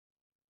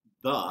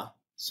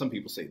some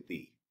people say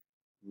the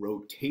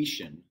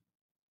rotation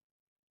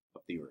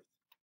of the Earth.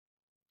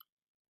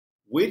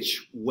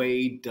 Which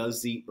way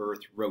does the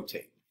Earth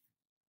rotate?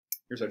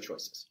 Here's our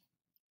choices.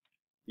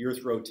 The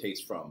Earth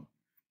rotates from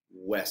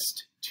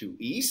west to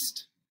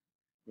east.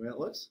 The way that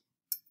looks.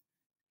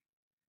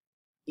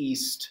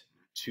 East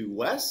to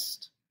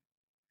west.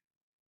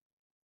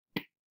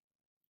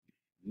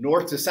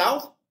 North to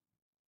south.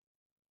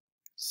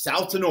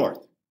 South to north.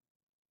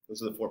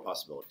 Those are the four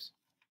possibilities.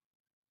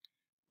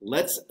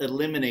 Let's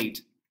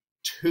eliminate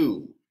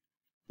two.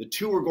 The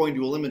two we're going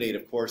to eliminate,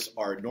 of course,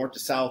 are north to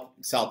south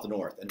and south to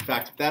north. In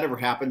fact, if that ever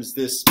happens,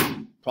 this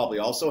probably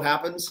also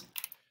happens.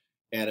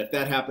 And if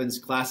that happens,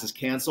 class is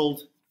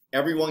canceled.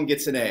 Everyone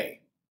gets an A.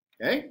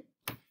 Okay?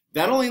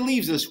 That only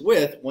leaves us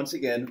with, once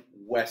again,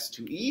 west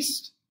to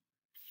east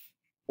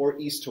or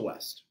east to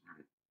west.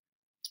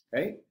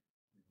 Okay?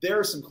 There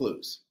are some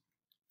clues.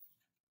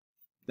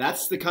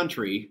 That's the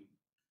country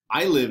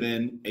I live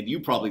in and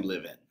you probably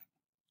live in.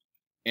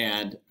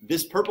 And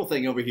this purple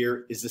thing over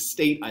here is the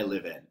state I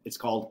live in. It's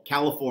called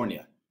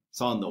California.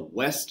 It's on the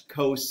west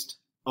coast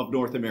of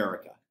North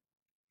America.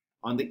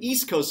 On the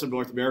east coast of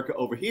North America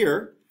over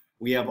here,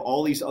 we have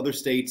all these other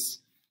states,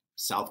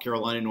 South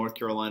Carolina, North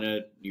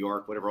Carolina, New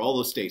York, whatever, all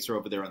those states are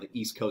over there on the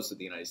east coast of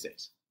the United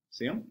States.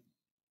 See them?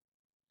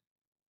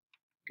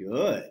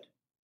 Good.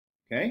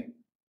 Okay.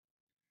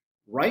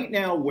 Right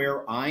now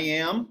where I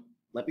am,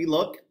 let me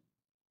look.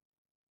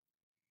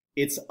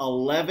 It's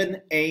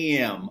 11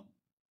 a.m.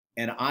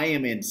 and I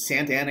am in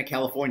Santa Ana,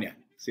 California.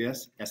 See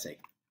this? S.A.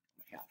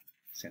 Yeah,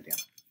 Santa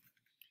Ana.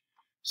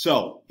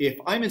 So if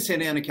I'm in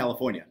Santa Ana,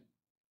 California,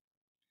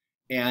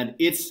 and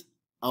it's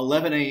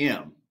 11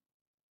 a.m.,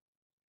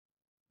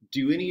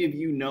 do any of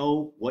you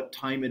know what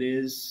time it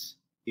is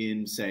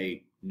in,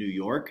 say, New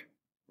York,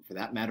 or for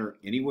that matter,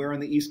 anywhere on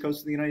the East Coast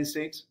of the United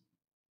States?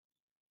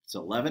 It's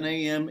 11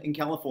 a.m. in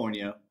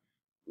California.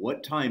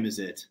 What time is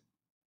it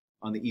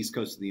on the East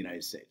Coast of the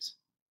United States?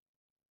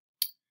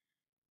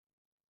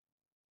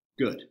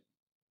 Good.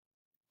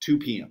 2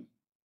 p.m.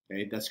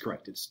 Okay, that's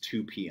correct. It's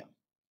 2 p.m.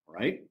 All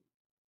right?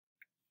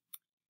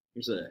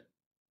 Here's a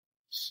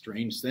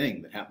strange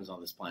thing that happens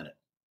on this planet.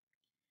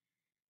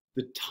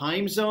 The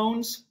time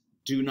zones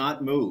do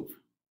not move.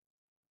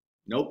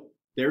 Nope,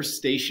 they're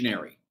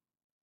stationary.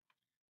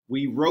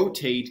 We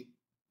rotate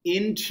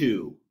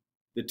into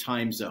the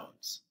time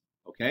zones,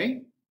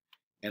 okay?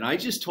 And I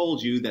just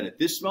told you that at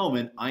this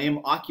moment, I am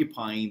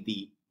occupying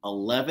the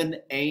 11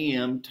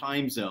 a.m.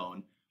 time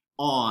zone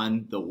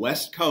on the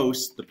west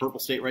coast, the purple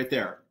state right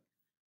there,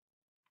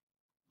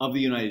 of the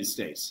United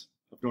States,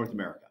 of North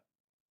America.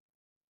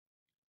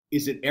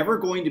 Is it ever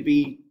going to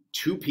be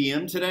 2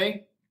 p.m.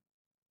 today?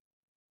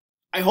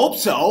 I hope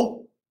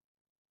so.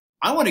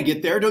 I want to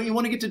get there. Don't you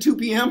want to get to 2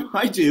 p.m.?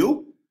 I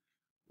do.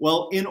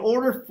 Well, in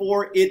order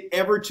for it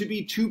ever to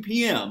be 2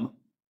 p.m.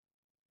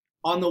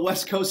 on the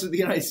west coast of the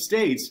United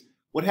States,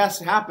 what has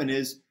to happen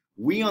is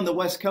we on the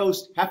west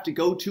coast have to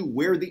go to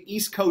where the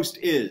east coast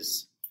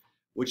is,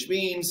 which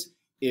means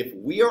if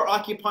we are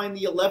occupying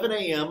the 11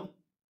 a.m.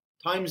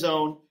 time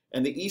zone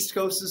and the east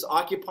coast is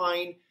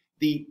occupying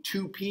the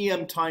 2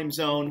 p.m. time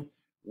zone,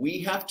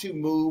 we have to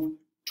move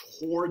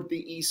toward the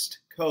east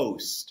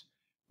coast,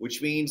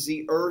 which means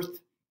the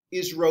Earth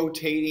is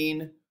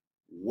rotating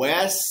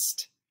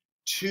west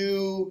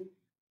to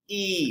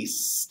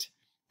east.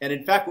 And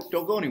in fact,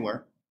 don't go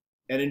anywhere.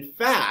 And in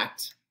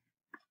fact,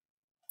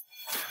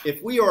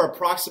 if we are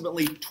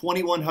approximately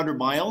 2,100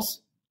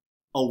 miles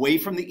away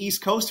from the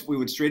East Coast, if we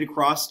went straight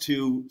across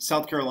to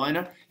South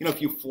Carolina, you know,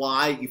 if you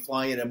fly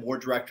in a more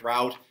direct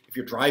route. If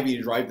you're driving,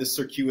 you drive this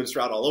circuitous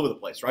route all over the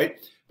place, right?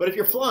 But if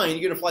you're flying,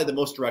 you're going to fly the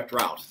most direct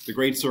route, the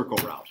Great Circle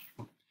route.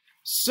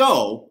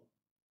 So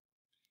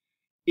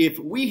if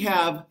we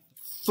have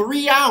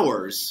 3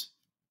 hours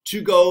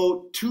to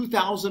go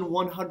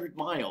 2,100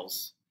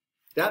 miles,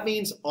 that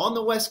means on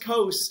the West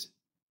Coast,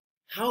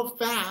 how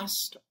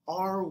fast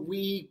are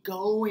we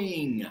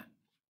going?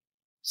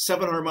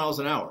 700 miles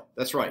an hour.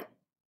 That's right.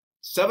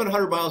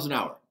 700 miles an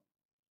hour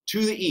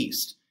to the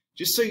east.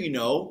 Just so you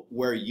know,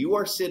 where you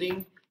are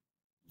sitting,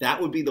 that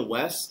would be the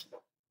west.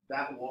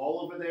 That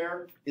wall over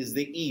there is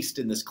the east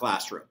in this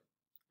classroom.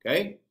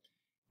 Okay?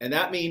 And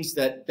that means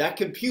that that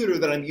computer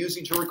that I'm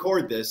using to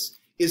record this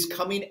is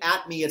coming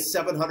at me at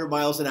 700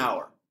 miles an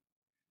hour.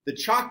 The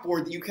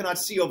chalkboard that you cannot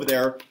see over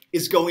there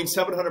is going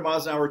 700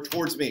 miles an hour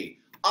towards me.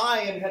 I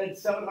am headed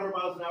 700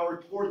 miles an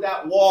hour toward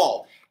that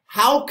wall.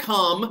 How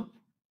come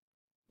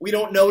we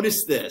don't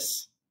notice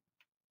this?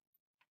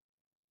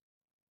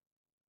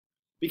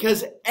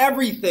 Because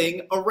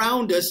everything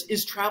around us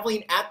is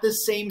traveling at the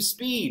same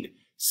speed,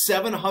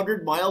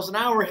 700 miles an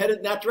hour headed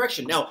in that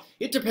direction. Now,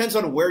 it depends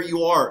on where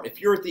you are.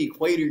 If you're at the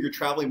equator, you're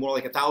traveling more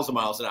like 1,000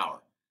 miles an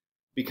hour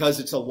because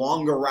it's a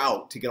longer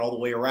route to get all the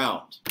way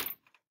around.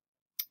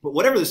 But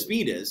whatever the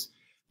speed is,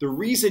 the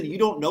reason you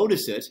don't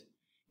notice it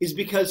is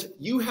because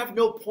you have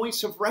no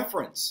points of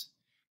reference.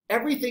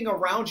 Everything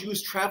around you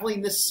is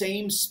traveling the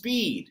same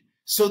speed,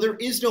 so there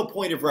is no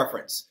point of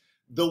reference.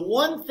 The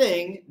one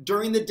thing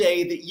during the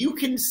day that you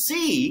can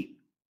see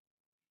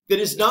that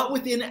is not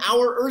within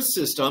our Earth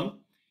system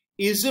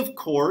is, of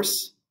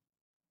course,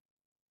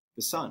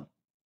 the sun.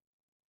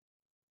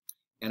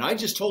 And I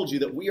just told you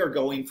that we are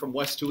going from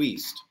west to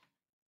east.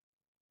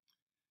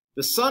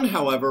 The sun,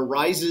 however,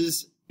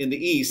 rises in the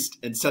east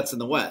and sets in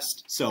the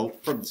west. So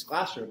from this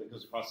classroom, it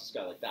goes across the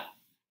sky like that.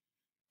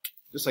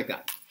 Just like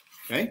that,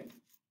 okay?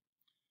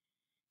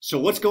 So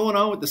what's going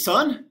on with the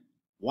sun?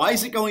 Why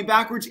is it going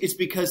backwards? It's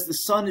because the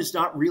sun is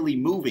not really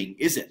moving,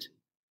 is it?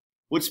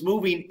 What's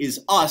moving is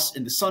us,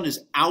 and the sun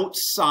is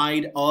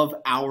outside of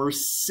our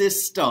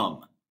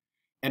system.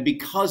 And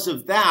because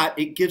of that,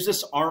 it gives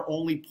us our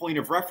only point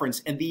of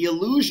reference. And the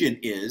illusion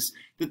is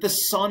that the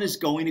sun is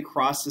going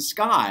across the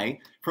sky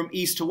from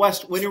east to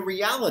west, when in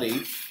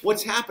reality,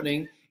 what's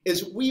happening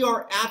is we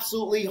are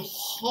absolutely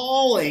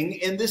hauling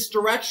in this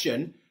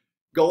direction,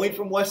 going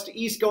from west to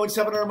east, going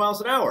 700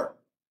 miles an hour.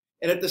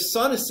 And if the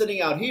sun is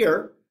sitting out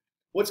here,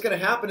 what's going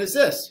to happen is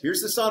this. Here's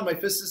the sun. My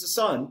fist is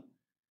the sun.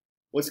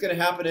 What's going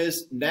to happen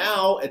is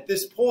now, at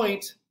this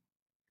point,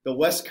 the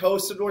west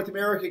coast of North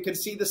America can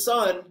see the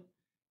sun.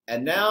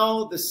 And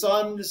now the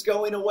sun is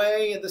going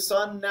away, and the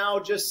sun now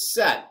just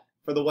set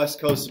for the west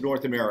coast of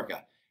North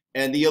America.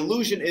 And the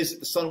illusion is that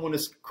the sun went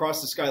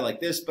across the sky like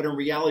this, but in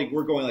reality,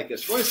 we're going like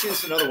this. You want to see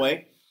this another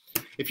way?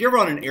 If you're ever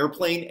on an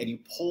airplane and you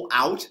pull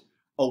out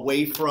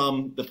away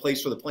from the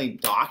place where the plane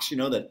docks, you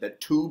know,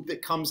 that tube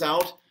that comes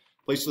out,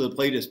 place where the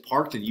plane is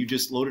parked, and you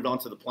just load it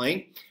onto the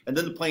plane, and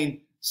then the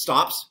plane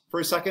stops for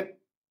a second,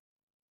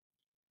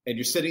 and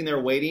you're sitting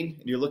there waiting,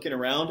 and you're looking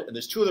around, and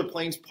there's two other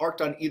planes parked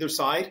on either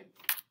side.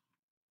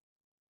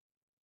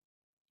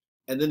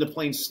 And then the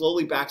plane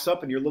slowly backs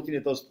up and you're looking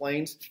at those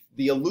planes.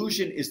 The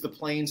illusion is the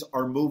planes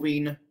are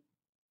moving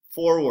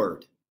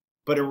forward.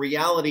 But in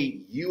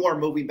reality, you are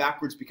moving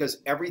backwards because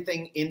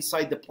everything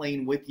inside the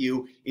plane with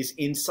you is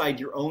inside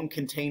your own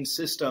contained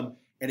system,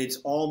 and it's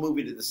all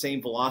moving at the same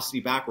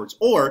velocity backwards.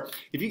 Or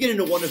if you get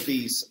into one of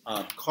these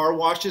car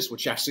washes,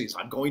 which actually is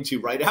I'm going to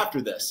right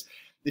after this.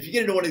 If you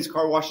get into one of these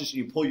car washes and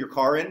you pull your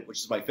car in, which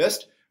is my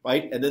fist,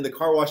 right? And then the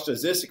car wash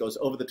does this. It goes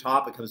over the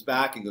top, it comes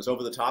back, and goes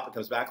over the top, it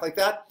comes back like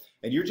that.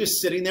 And you're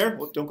just sitting there.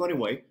 Well, don't go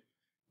anyway.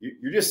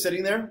 You're just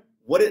sitting there.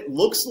 What it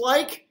looks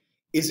like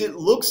is it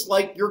looks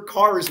like your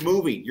car is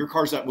moving. Your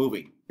car's not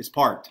moving. It's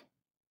parked.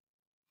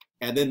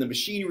 And then the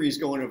machinery is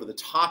going over the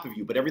top of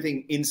you, but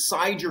everything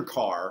inside your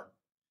car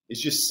is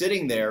just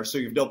sitting there, so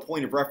you have no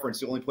point of reference.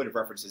 The only point of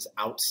reference is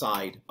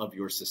outside of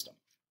your system.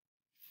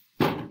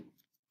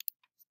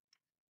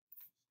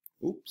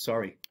 Oops,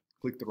 sorry.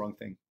 Clicked the wrong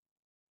thing.